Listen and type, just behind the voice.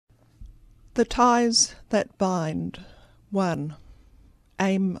The ties that bind. 1.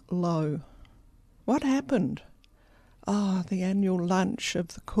 Aim low. What happened? The annual lunch of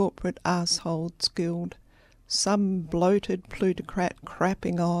the Corporate Arseholds Guild. Some bloated plutocrat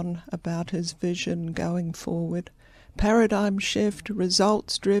crapping on about his vision going forward. Paradigm shift,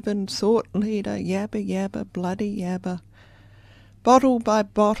 results-driven, thought leader, yabba yabba, bloody yabba. Bottle by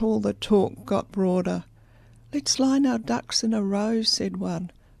bottle the talk got broader. "Let's line our ducks in a row," said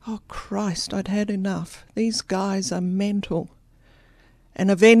one. "Oh Christ, I'd had enough. These guys are mental." An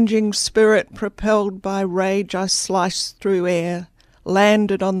avenging spirit propelled by rage, I sliced through air,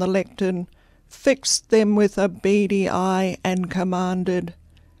 landed on the lectern, fixed them with a beady eye and commanded,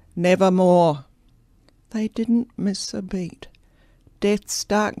 "Nevermore." They didn't miss a beat. Death's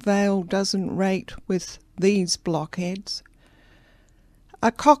dark veil doesn't rate with these blockheads.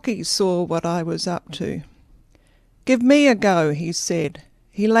 A cocky saw what I was up to. "Give me a go," he said.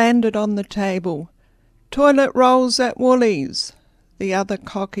 He landed on the table. "Toilet rolls at Woolies." The other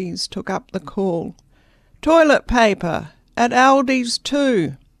cockies took up the call. "Toilet paper at Aldi's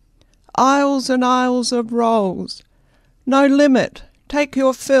too. Aisles and aisles of rolls. No limit. Take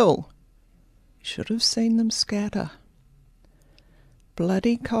your fill." Should have seen them scatter.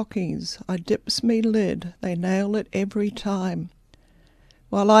 Bloody cockies, I dips me lid, they nail it every time.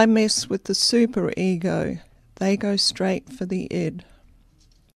 While I mess with the super-ego, they go straight for the id.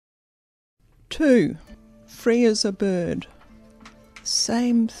 2. Free as a bird.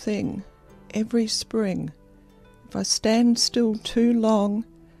 Same thing, every spring. If I stand still too long,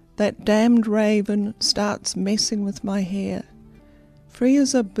 that damned raven starts messing with my hair. Free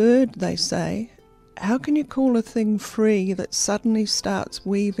as a bird, they say. How can you call a thing free that suddenly starts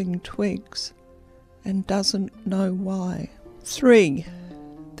weaving twigs and doesn't know why? 3.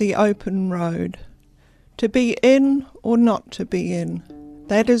 The open road. To be in or not to be in?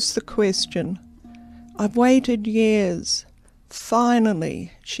 That is the question. I've waited years.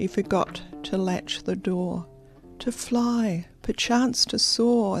 Finally, she forgot to latch the door. To fly, perchance to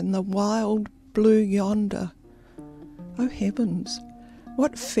soar in the wild blue yonder. Oh heavens!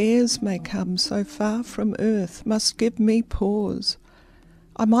 What fares may come so far from earth must give me pause.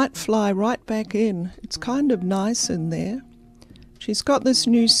 I might fly right back in. It's kind of nice in there. She's got this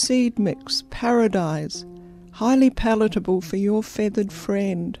new seed mix, Paradise, highly palatable for your feathered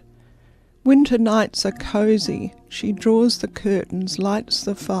friend. Winter nights are cosy. She draws the curtains, lights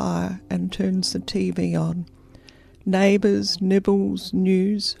the fire, and turns the TV on. Neighbours, nibbles,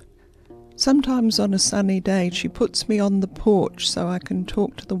 news. Sometimes on a sunny day she puts me on the porch so I can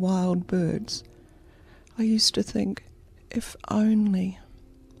talk to the wild birds. I used to think, if only.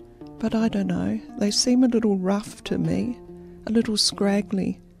 But I don't know, they seem a little rough to me, a little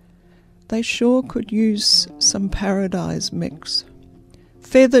scraggly. They sure could use some Paradise mix.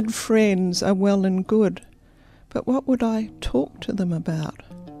 Feathered friends are well and good, but what would I talk to them about?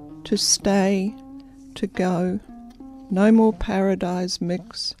 To stay, to go, no more Paradise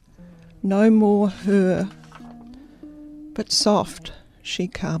mix. No more her. But soft she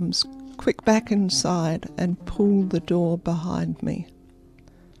comes, quick back inside and pull the door behind me.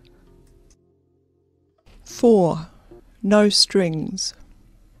 4. No strings.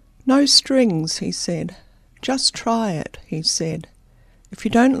 No strings, he said. Just try it, he said. If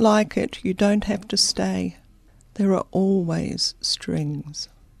you don't like it, you don't have to stay. There are always strings.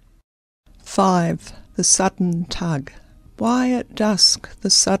 5. The sudden tug. Why at dusk the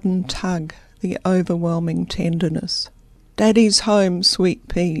sudden tug, the overwhelming tenderness? Daddy's home, sweet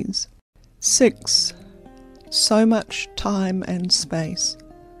peas. 6. So much time and space.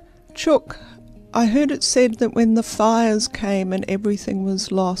 Chook, I heard it said that when the fires came and everything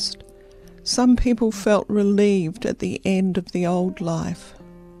was lost, some people felt relieved at the end of the old life.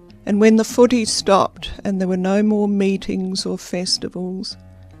 And when the footy stopped and there were no more meetings or festivals,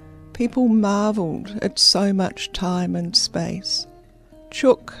 people marvelled at so much time and space.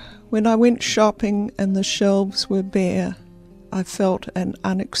 Chook, when I went shopping and the shelves were bare, I felt an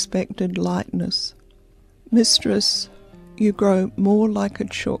unexpected lightness. Mistress, you grow more like a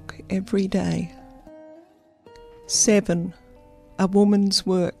chook every day. 7. A woman's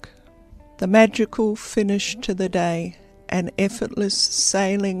work. The magical finish to the day, an effortless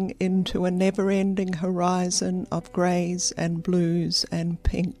sailing into a never-ending horizon of greys and blues and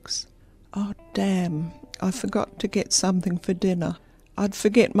pinks. Oh damn, I forgot to get something for dinner. I'd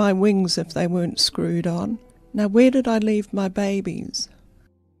forget my wings if they weren't screwed on. Now where did I leave my babies?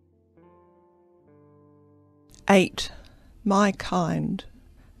 8. My kind.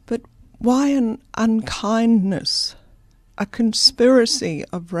 But why an unkindness? A conspiracy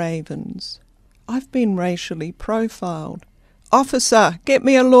of ravens. I've been racially profiled. Officer, get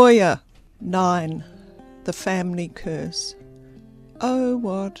me a lawyer. 9. The family curse. Oh,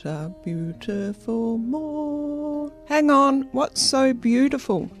 what a beautiful morn. Hang on, what's so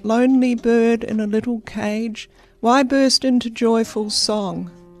beautiful? Lonely bird in a little cage, why burst into joyful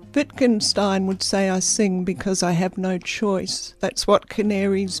song? Wittgenstein would say I sing because I have no choice. That's what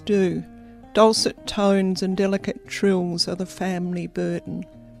canaries do. Dulcet tones and delicate trills are the family burden.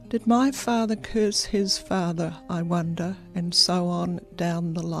 Did my father curse his father, I wonder, and so on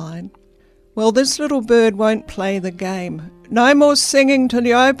down the line. Well, this little bird won't play the game. No more singing till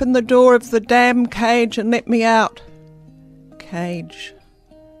you open the door of the damn cage and let me out. Cage.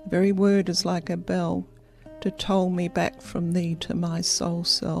 The very word is like a bell to toll me back from thee to my soul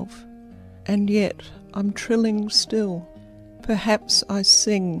self. And yet I'm trilling still. Perhaps I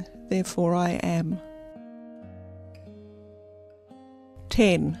sing, therefore I am.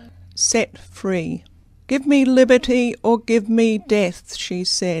 10. Set free. Give me liberty or give me death, she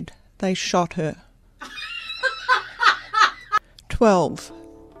said. They shot her. 12.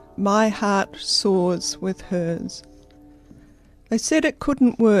 My heart soars with hers. They said it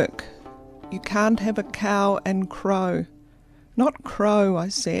couldn't work. You can't have a cow and crow. Not crow, I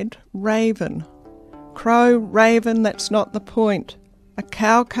said, raven. Crow, raven, that's not the point. A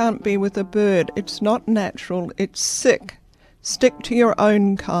cow can't be with a bird. It's not natural, it's sick. Stick to your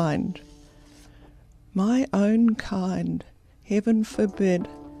own kind. My own kind, heaven forbid.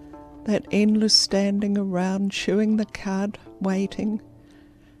 That endless standing around, chewing the cud, waiting.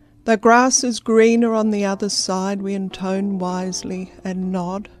 The grass is greener on the other side, we intone wisely and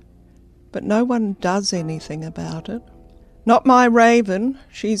nod. But no one does anything about it. Not my raven,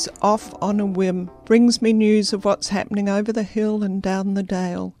 she's off on a whim, brings me news of what's happening over the hill and down the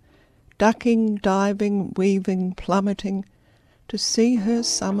dale. Ducking, diving, weaving, plummeting, to see her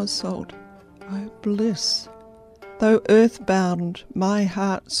somersault. Oh, bliss! Though earthbound, my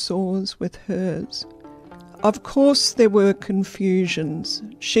heart soars with hers. Of course there were confusions.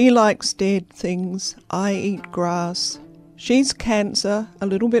 She likes dead things, I eat grass. She's Cancer, a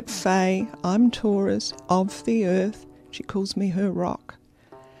little bit fey, I'm Taurus, of the earth. She calls me her rock.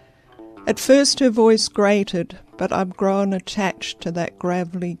 At first her voice grated, but I've grown attached to that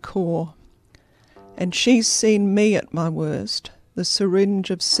gravelly core. And she's seen me at my worst, the syringe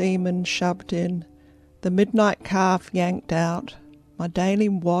of semen shoved in, the midnight calf yanked out, my daily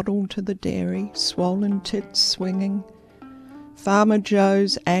waddle to the dairy, swollen tits swinging, Farmer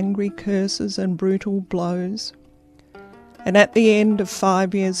Joe's angry curses and brutal blows. And at the end of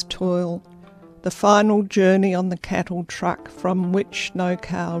 5 years' toil, the final journey on the cattle truck from which no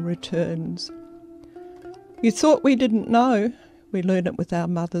cow returns. You thought we didn't know, we learn it with our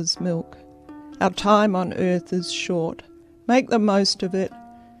mother's milk. Our time on earth is short. Make the most of it.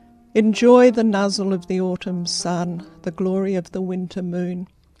 Enjoy the nuzzle of the autumn sun, the glory of the winter moon.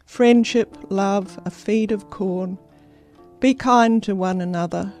 Friendship, love, a feed of corn. Be kind to one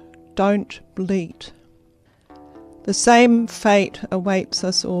another. Don't bleat. The same fate awaits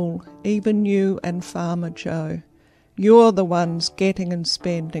us all, even you and Farmer Joe. You're the ones getting and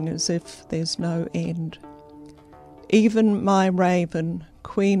spending as if there's no end. Even my raven,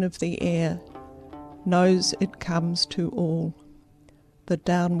 queen of the air, knows it comes to all. The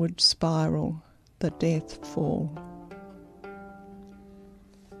downward spiral, the death fall.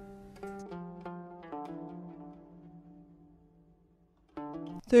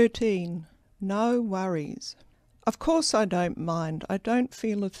 "13. No worries. Of course I don't mind, I don't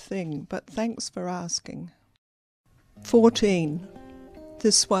feel a thing, but thanks for asking. 14.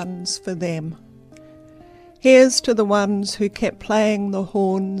 This one's for them. Here's to the ones who kept playing the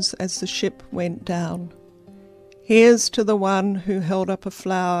horns as the ship went down. Here's to the one who held up a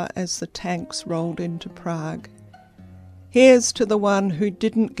flower as the tanks rolled into Prague. Here's to the one who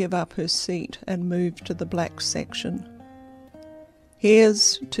didn't give up her seat and moved to the black section.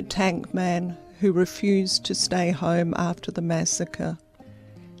 Here's to Tank Man who refused to stay home after the massacre.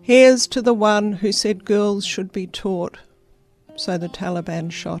 Here's to the one who said girls should be taught, so the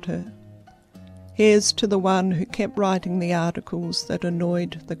Taliban shot her. Here's to the one who kept writing the articles that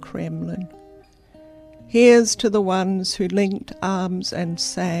annoyed the Kremlin. Here's to the ones who linked arms and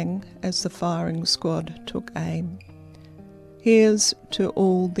sang as the firing squad took aim. Here's to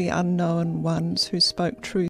all the unknown ones who spoke truth